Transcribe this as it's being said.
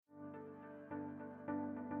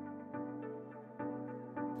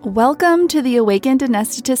Welcome to the Awakened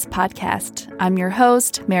Anesthetist podcast. I'm your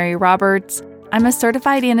host, Mary Roberts. I'm a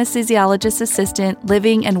certified anesthesiologist assistant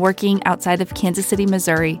living and working outside of Kansas City,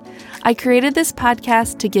 Missouri. I created this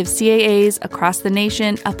podcast to give CAAs across the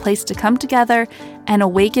nation a place to come together and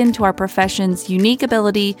awaken to our profession's unique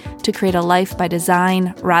ability to create a life by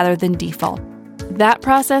design rather than default. That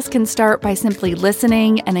process can start by simply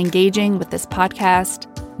listening and engaging with this podcast.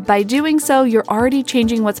 By doing so, you're already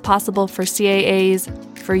changing what's possible for CAAs,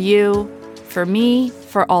 for you, for me,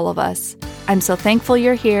 for all of us. I'm so thankful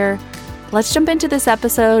you're here. Let's jump into this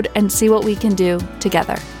episode and see what we can do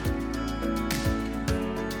together.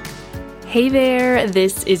 Hey there,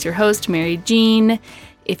 this is your host, Mary Jean.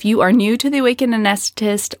 If you are new to the Awakened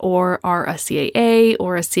Anesthetist or are a CAA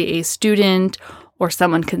or a CAA student or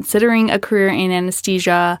someone considering a career in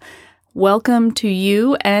anesthesia, welcome to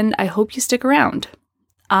you and I hope you stick around.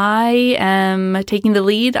 I am taking the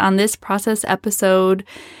lead on this process episode.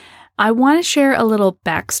 I want to share a little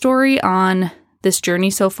backstory on this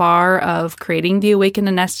journey so far of creating the Awakened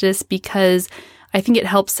Anesthetist because I think it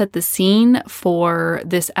helps set the scene for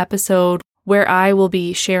this episode where I will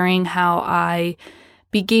be sharing how I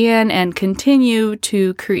began and continue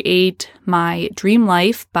to create my dream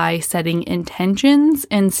life by setting intentions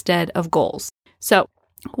instead of goals. So,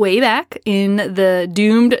 way back in the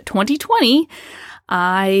doomed 2020,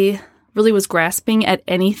 I really was grasping at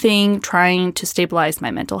anything trying to stabilize my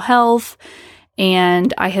mental health,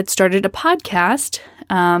 and I had started a podcast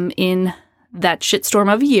in that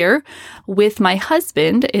shitstorm of a year with my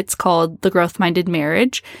husband. It's called The Growth-Minded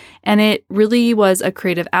Marriage, and it really was a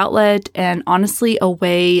creative outlet and honestly a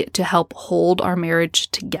way to help hold our marriage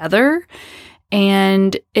together.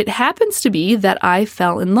 And it happens to be that I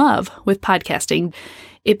fell in love with podcasting.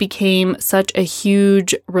 It became such a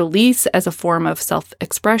huge release as a form of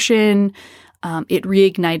self-expression. It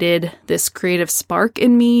reignited this creative spark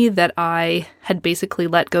in me that I had basically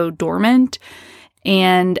let go dormant.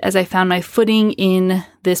 And as I found my footing in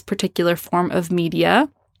this particular form of media,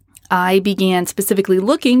 I began specifically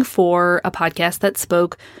looking for a podcast that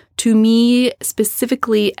spoke to me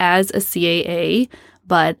specifically as a CAA,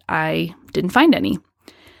 but I didn't find any.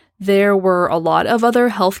 There were a lot of other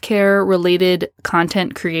healthcare-related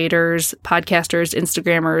content creators, podcasters,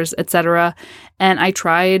 Instagrammers, etc., and I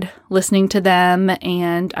tried listening to them,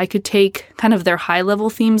 and I could take kind of their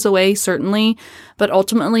high-level themes away, certainly, but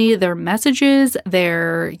ultimately their messages,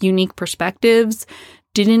 their unique perspectives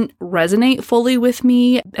didn't resonate fully with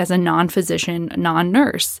me as a non-physician,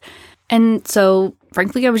 non-nurse. And so,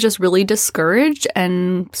 frankly, I was just really discouraged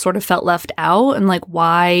and sort of felt left out and like,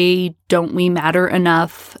 why don't we matter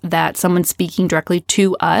enough that someone's speaking directly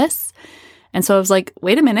to us? And so I was like,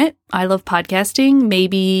 wait a minute, I love podcasting.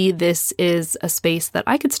 Maybe this is a space that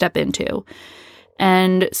I could step into.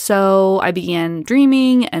 And so I began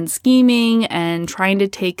dreaming and scheming and trying to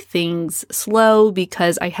take things slow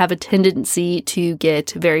because I have a tendency to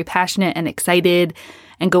get very passionate and excited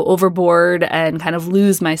and go overboard and kind of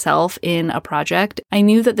lose myself in a project. I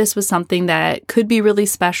knew that this was something that could be really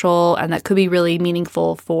special and that could be really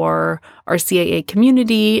meaningful for our CAA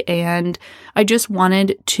community, and I just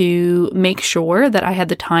wanted to make sure that I had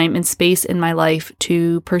the time and space in my life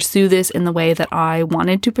to pursue this in the way that I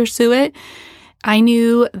wanted to pursue it. I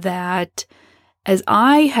knew that as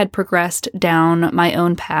I had progressed down my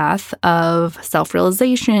own path of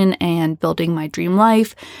self-realization and building my dream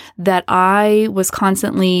life, that I was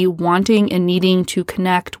constantly wanting and needing to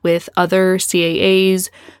connect with other CAAs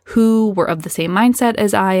who were of the same mindset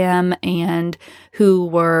as I am and who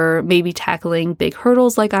were maybe tackling big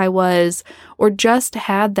hurdles like I was, or just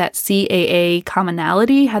had that CAA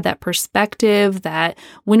commonality, had that perspective that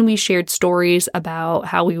when we shared stories about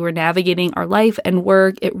how we were navigating our life and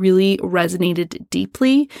work, it really resonated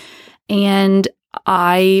deeply. And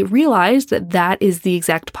I realized that that is the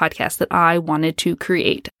exact podcast that I wanted to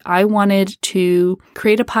create. I wanted to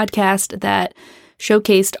create a podcast that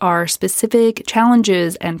showcased our specific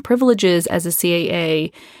challenges and privileges as a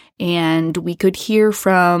CAA, and we could hear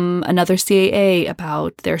from another CAA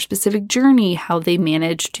about their specific journey, how they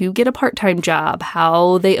managed to get a part-time job,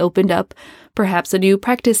 how they opened up perhaps a new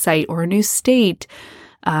practice site or a new state,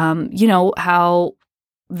 how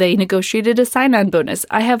they negotiated a sign-on bonus.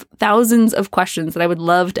 I have thousands of questions that I would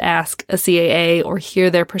love to ask a CAA or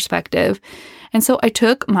hear their perspective. And so I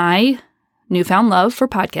took my newfound love for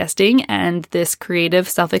podcasting and this creative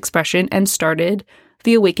self-expression and started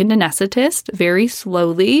The Awakened Anesthetist very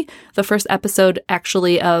slowly. The first episode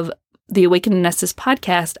actually of The Awakened Anesthetist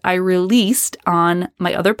podcast I released on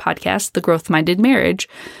my other podcast, The Growth-Minded Marriage.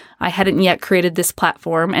 I hadn't yet created this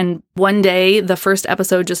platform. And one day, the first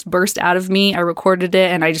episode just burst out of me. I recorded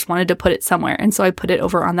it and I just wanted to put it somewhere. And so I put it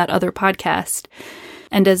over on that other podcast.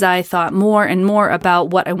 And as I thought more and more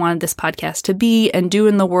about what I wanted this podcast to be and do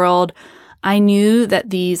in the world, I knew that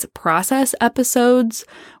these process episodes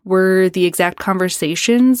were the exact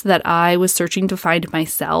conversations that I was searching to find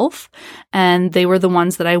myself. And they were the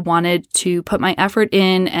ones that I wanted to put my effort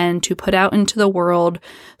in and to put out into the world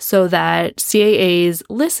so that CAAs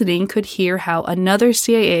listening could hear how another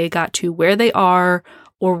CAA got to where they are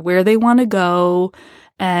or where they want to go,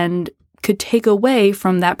 and could take away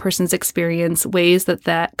from that person's experience ways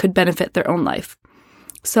that could benefit their own life.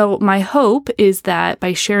 So my hope is that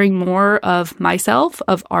by sharing more of myself,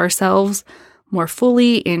 of ourselves, more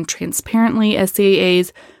fully and transparently as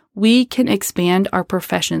CAAs, we can expand our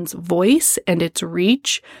profession's voice and its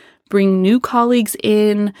reach, bring new colleagues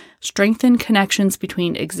in, strengthen connections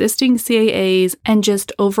between existing CAAs, and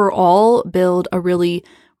just overall build a really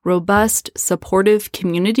robust, supportive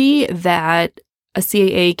community that a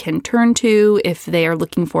CAA can turn to if they are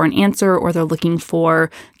looking for an answer or they're looking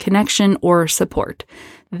for connection or support.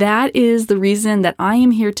 That is the reason that I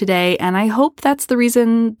am here today, and I hope that's the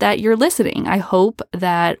reason that you're listening. I hope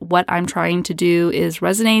that what I'm trying to do is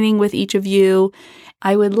resonating with each of you.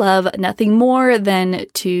 I would love nothing more than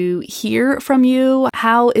to hear from you.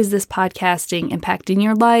 How is this podcasting impacting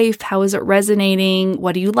your life? How is it resonating?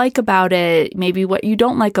 What do you like about it? Maybe what you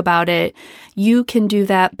don't like about it. You can do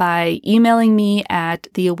that by emailing me at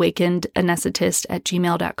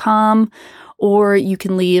theawakenedanesthetist@gmail.com, or you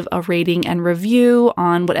can leave a rating and review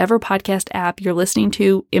on whatever podcast app you're listening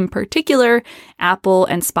to. In particular, Apple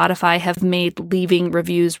and Spotify have made leaving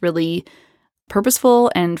reviews really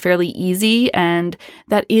purposeful and fairly easy, and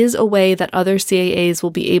that is a way that other CAAs will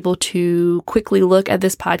be able to quickly look at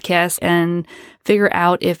this podcast and figure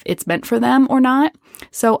out if it's meant for them or not.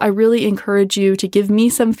 So I really encourage you to give me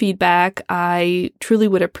some feedback. I truly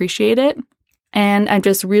would appreciate it. And I'm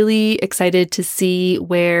just really excited to see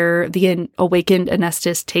where the Awakened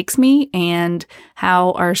Anesthetist takes me and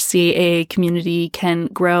how our CAA community can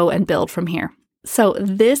grow and build from here. So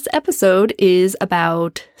this episode is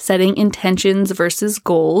about setting intentions versus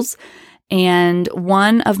goals. And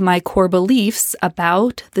one of my core beliefs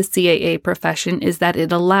about the CAA profession is that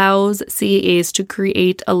it allows CAAs to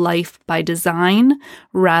create a life by design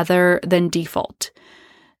rather than default.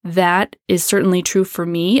 That is certainly true for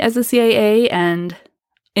me as a CAA. And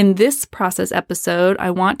in this process episode, I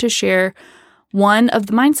want to share one of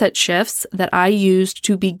the mindset shifts that I used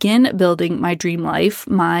to begin building my dream life,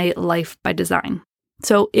 my life by design.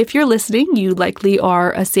 So if you're listening, you likely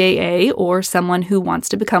are a CAA or someone who wants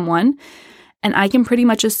to become one. And I can pretty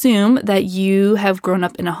much assume that you have grown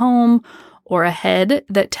up in a home or a head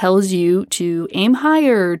that tells you to aim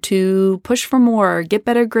higher, to push for more, get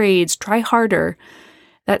better grades, try harder.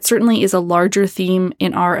 That certainly is a larger theme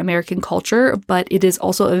in our American culture, but it is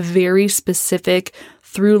also a very specific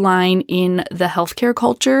through line in the healthcare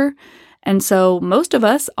culture. And so most of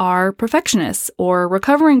us are perfectionists or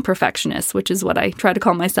recovering perfectionists, which is what I try to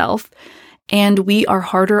call myself. And we are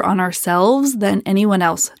harder on ourselves than anyone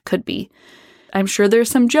else could be. I'm sure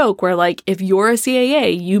there's some joke where, like, if you're a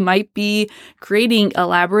CAA, you might be creating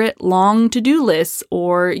elaborate long to-do lists,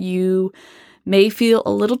 or you may feel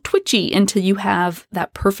a little twitchy until you have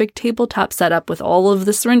that perfect tabletop setup with all of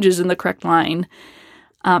the syringes in the correct line.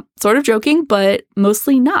 Sort of joking, but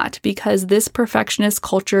mostly not, because this perfectionist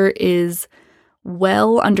culture is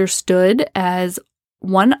well understood as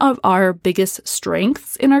one of our biggest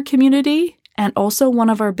strengths in our community and also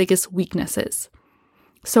one of our biggest weaknesses.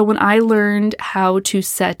 So when I learned how to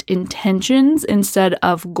set intentions instead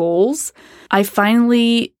of goals, I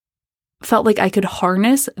finally felt like I could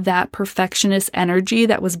harness that perfectionist energy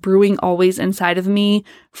that was brewing always inside of me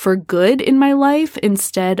for good in my life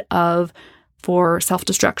instead of for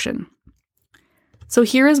self-destruction. So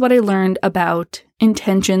here is what I learned about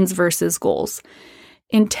intentions versus goals.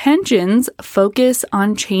 Intentions focus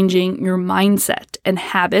on changing your mindset and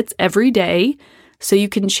habits every day so you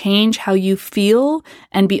can change how you feel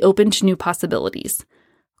and be open to new possibilities.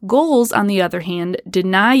 Goals, on the other hand,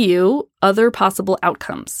 deny you other possible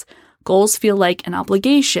outcomes. Goals feel like an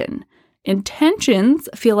obligation. Intentions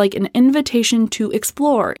feel like an invitation to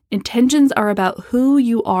explore. Intentions are about who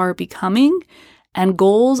you are becoming, and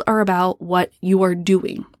goals are about what you are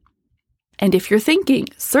doing. And if you're thinking,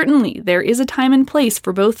 certainly there is a time and place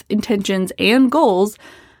for both intentions and goals,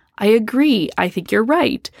 I agree. I think you're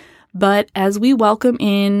right. But as we welcome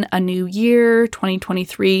in a new year,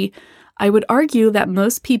 2023, I would argue that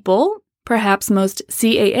most people, perhaps most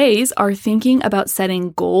CAAs, are thinking about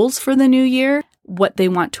setting goals for the new year what they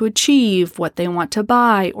want to achieve, what they want to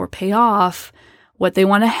buy or pay off, what they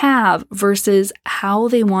want to have versus how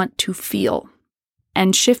they want to feel.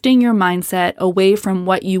 And shifting your mindset away from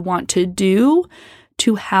what you want to do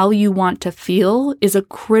to how you want to feel is a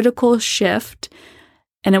critical shift.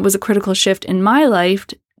 And it was a critical shift in my life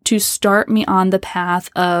to start me on the path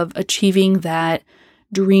of achieving that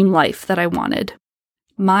dream life that I wanted.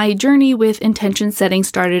 My journey with intention setting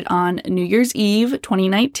started on New Year's Eve,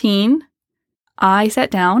 2019. I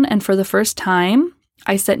sat down and for the first time,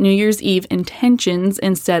 I set New Year's Eve intentions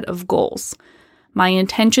instead of goals. My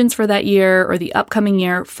intentions for that year or the upcoming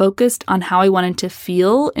year focused on how I wanted to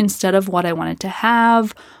feel instead of what I wanted to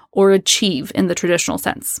have or achieve in the traditional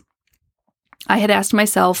sense. I had asked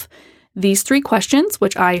myself these 3 questions,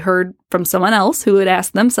 which I heard from someone else who had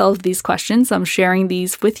asked themselves these questions. I'm sharing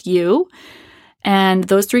these with you. And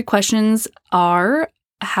those 3 questions are,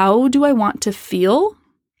 how do I want to feel?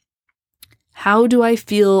 How do I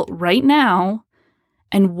feel right now?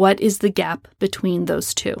 And what is the gap between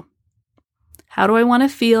those 2? How do I want to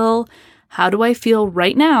feel? How do I feel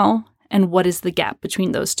right now? And what is the gap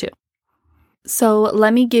between those 2? So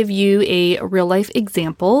let me give you a real life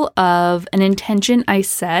example of an intention I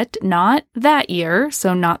set, not that year,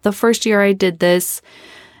 so not the first year I did this,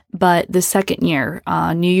 but the second year,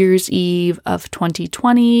 New Year's Eve of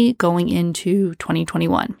 2020 going into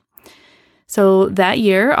 2021. So that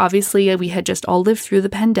year, obviously, we had just all lived through the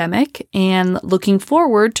pandemic, and looking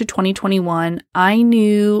forward to 2021, I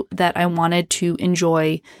knew that I wanted to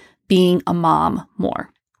enjoy being a mom more.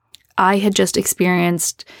 I had just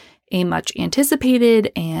experienced a much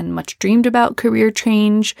anticipated and much dreamed about career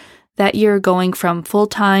change that year, going from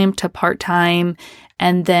full-time to part-time,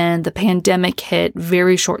 and then the pandemic hit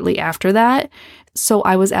very shortly after that. So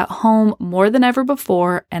I was at home more than ever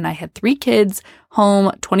before, and I had 3 kids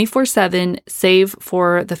home 24/7, save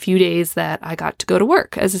for the few days that I got to go to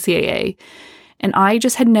work as a CAA. And I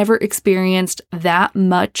just had never experienced that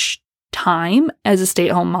much time as a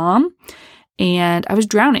stay-at-home mom, and I was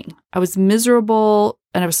drowning. I was miserable,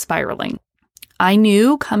 and I was spiraling. I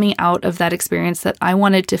knew coming out of that experience that I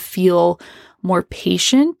wanted to feel more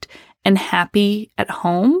patient and happy at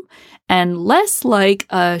home, and less like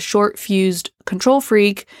a short-fused control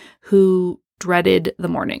freak who dreaded the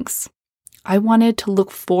mornings. I wanted to look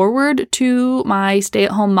forward to my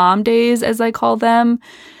stay-at-home mom days, as I call them,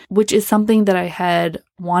 which is something that I had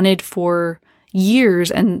wanted for years,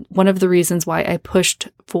 and one of the reasons why I pushed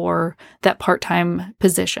for that part-time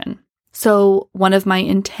position. So one of my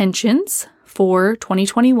intentions for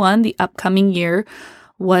 2021, the upcoming year,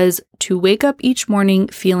 was to wake up each morning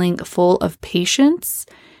feeling full of patience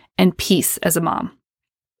and peace as a mom.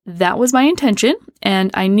 That was my intention,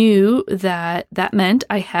 and I knew that that meant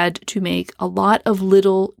I had to make a lot of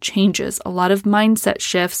little changes, a lot of mindset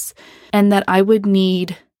shifts, and that I would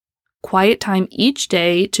need quiet time each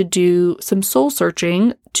day to do some soul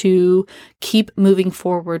searching to keep moving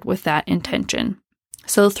forward with that intention.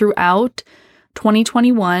 So throughout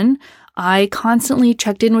 2021, I constantly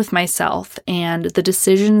checked in with myself and the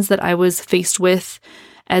decisions that I was faced with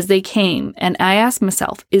as they came. And I asked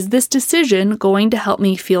myself, is this decision going to help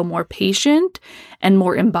me feel more patient and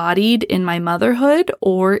more embodied in my motherhood?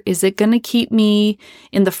 Or is it going to keep me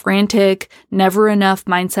in the frantic, never enough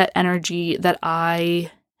mindset energy that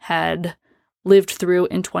I had lived through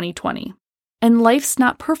in 2020? And life's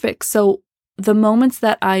not perfect. So the moments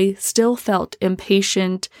that I still felt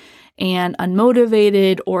impatient and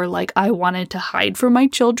unmotivated, or like I wanted to hide from my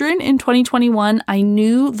children in 2021, I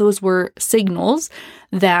knew those were signals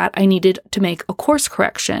that I needed to make a course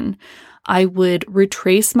correction. I would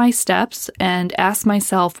retrace my steps and ask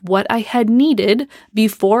myself what I had needed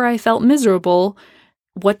before I felt miserable.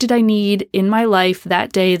 What did I need in my life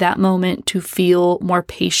that day, that moment, to feel more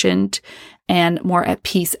patient and more at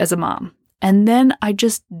peace as a mom? And then I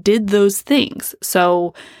just did those things.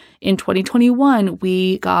 So in 2021,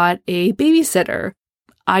 we got a babysitter.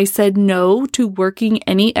 I said no to working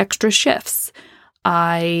any extra shifts.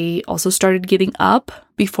 I also started getting up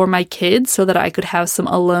before my kids so that I could have some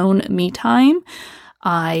alone me time.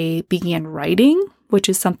 I began writing, which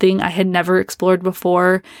is something I had never explored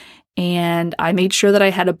before. And I made sure that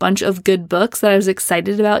I had a bunch of good books that I was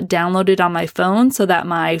excited about downloaded on my phone so that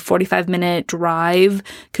my 45-minute drive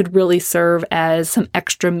could really serve as some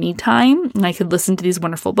extra me time and I could listen to these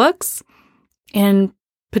wonderful books. And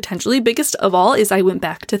potentially biggest of all is I went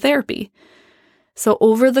back to therapy. So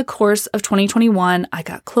over the course of 2021, I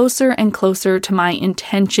got closer and closer to my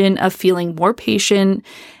intention of feeling more patient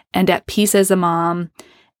and at peace as a mom.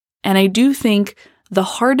 And I do think The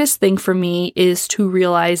hardest thing for me is to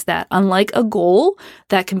realize that unlike a goal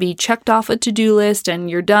that can be checked off a to-do list and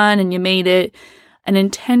you're done and you made it, an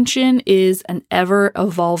intention is an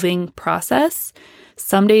ever-evolving process.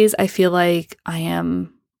 Some days I feel like I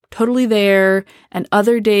am totally there, and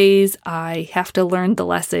other days I have to learn the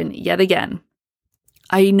lesson yet again.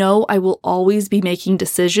 I know I will always be making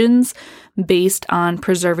decisions based on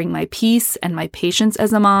preserving my peace and my patience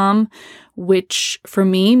as a mom, which for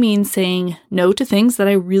me means saying no to things that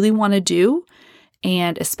I really want to do,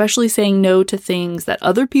 and especially saying no to things that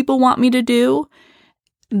other people want me to do.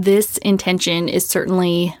 This intention is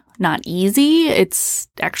certainly not easy. It's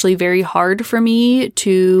actually very hard for me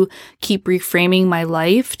to keep reframing my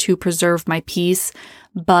life to preserve my peace,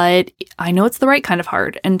 but I know it's the right kind of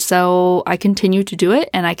hard. And so I continue to do it,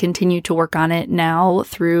 and I continue to work on it now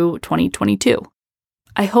through 2022.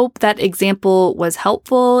 I hope that example was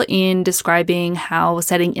helpful in describing how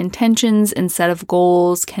setting intentions instead of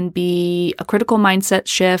goals can be a critical mindset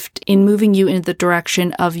shift in moving you in the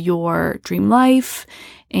direction of your dream life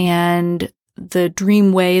and the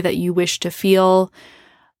dream way that you wish to feel.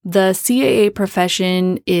 The CAA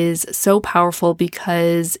profession is so powerful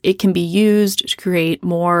because it can be used to create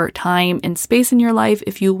more time and space in your life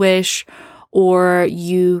if you wish, or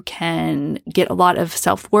you can get a lot of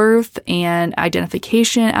self-worth and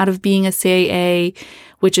identification out of being a CAA,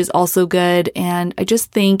 which is also good. And I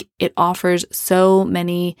just think it offers so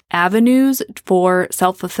many avenues for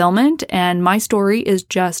self-fulfillment, and my story is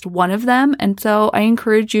just one of them. And so I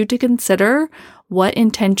encourage you to consider what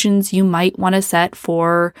intentions you might want to set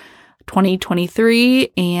for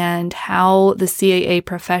 2023 and how the CAA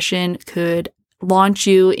profession could launch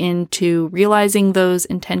you into realizing those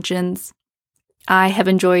intentions. I have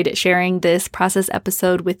enjoyed sharing this process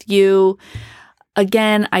episode with you.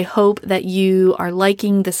 Again, I hope that you are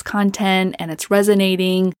liking this content and it's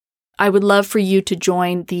resonating. I would love for you to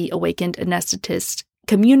join the Awakened Anesthetist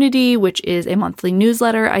community, which is a monthly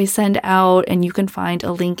newsletter I send out, and you can find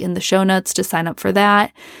a link in the show notes to sign up for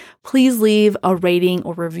that. Please leave a rating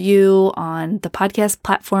or review on the podcast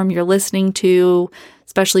platform you're listening to,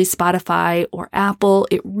 especially Spotify or Apple.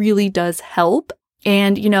 It really does help.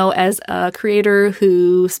 And, you know, as a creator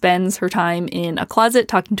who spends her time in a closet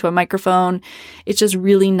talking to a microphone, it's just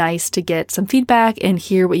really nice to get some feedback and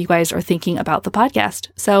hear what you guys are thinking about the podcast.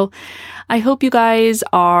 So I hope you guys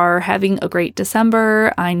are having a great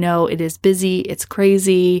December. I know it is busy. It's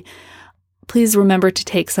crazy. Please remember to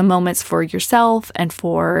take some moments for yourself and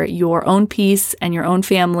for your own peace and your own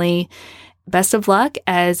family. Best of luck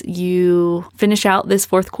as you finish out this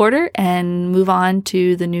fourth quarter and move on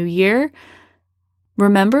to the new year.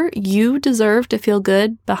 Remember, you deserve to feel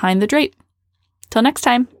good behind the drape. Till next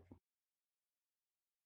time.